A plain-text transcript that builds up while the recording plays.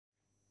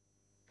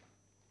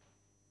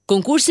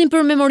Konkursin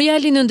për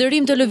memorialin në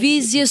nderim të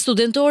Lëvizjes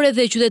Studentore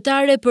dhe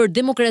Qytetare për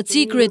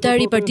demokraci,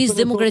 Kryetari i Partisë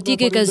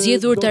Demokratike ka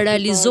zgjedhur të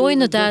realizojë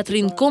në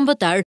Teatrin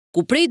Kombëtar,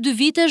 ku prej 2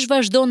 vitesh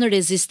vazhdon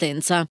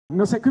rezistenca.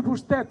 Nëse ky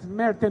pushtet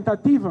merr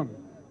tentativën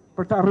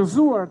për ta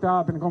rrëzuar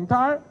Teatrin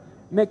Kombëtar,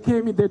 ne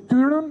kemi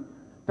detyrën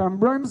ta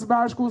mbrojmë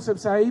sëbashku,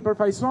 sepse ai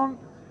përfaqëson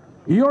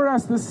jo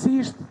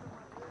rastësisht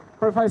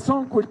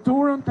përfaqëson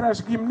kulturën,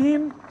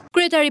 trashëgiminë.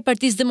 Kryetari i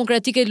Partisë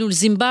Demokratike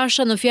Lulzim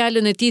Basha në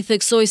fjalën e tij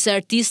theksoi se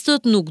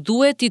artistët nuk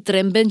duhet I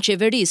tremben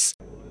qeverisë.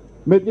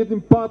 Me të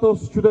njëjtin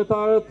patos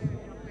qytetarët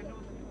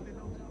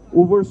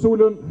u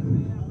vërsulën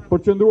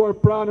për qëndruar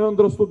pranë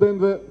ëndrrës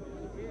studentëve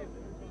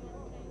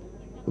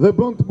dhe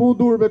bën të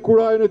mundur me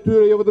kurajën e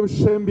tyre jo vetëm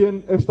shembjen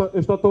e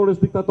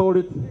shtatores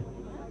diktatorit,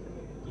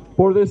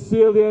 por dhe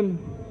sjelljen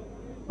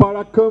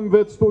para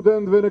këmbëve të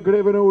studentëve në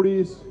grevën e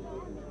urisë,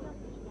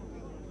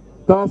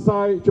 të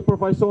asaj që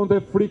përfaqësonte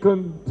frikën,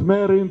 të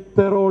merrin,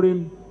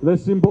 terrorin dhe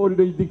simbolin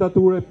e një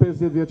diktature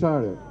 50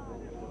 vjeçare.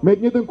 Me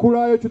të njëjtën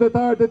kurajë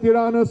qytetarët e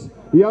Tiranës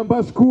janë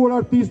bashkuar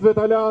artistëve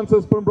të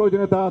Aleancës për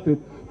mbrojtjen e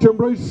teatrit, që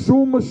mbrojnë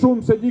shumë më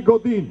shumë se një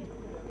godinë.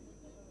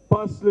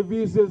 Pas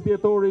lëvizjes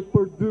djetorit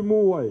për 2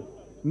 muaj,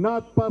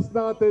 natë pas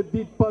nate,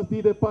 ditë pas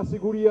dite, pas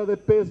siguria dhe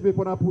pesmi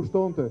po na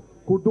pushtonte,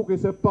 kur dukej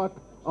se pak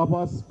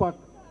apo as pak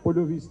po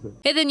lëvizte.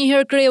 Edhe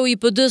njëherë kreu I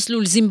PD-s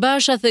Lulzim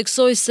Basha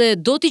theksoi se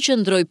do t'i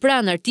qëndroj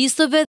pranë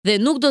artistëve dhe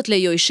nuk do të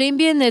lejoj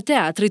shembjen e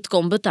Teatrit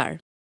Kombëtar.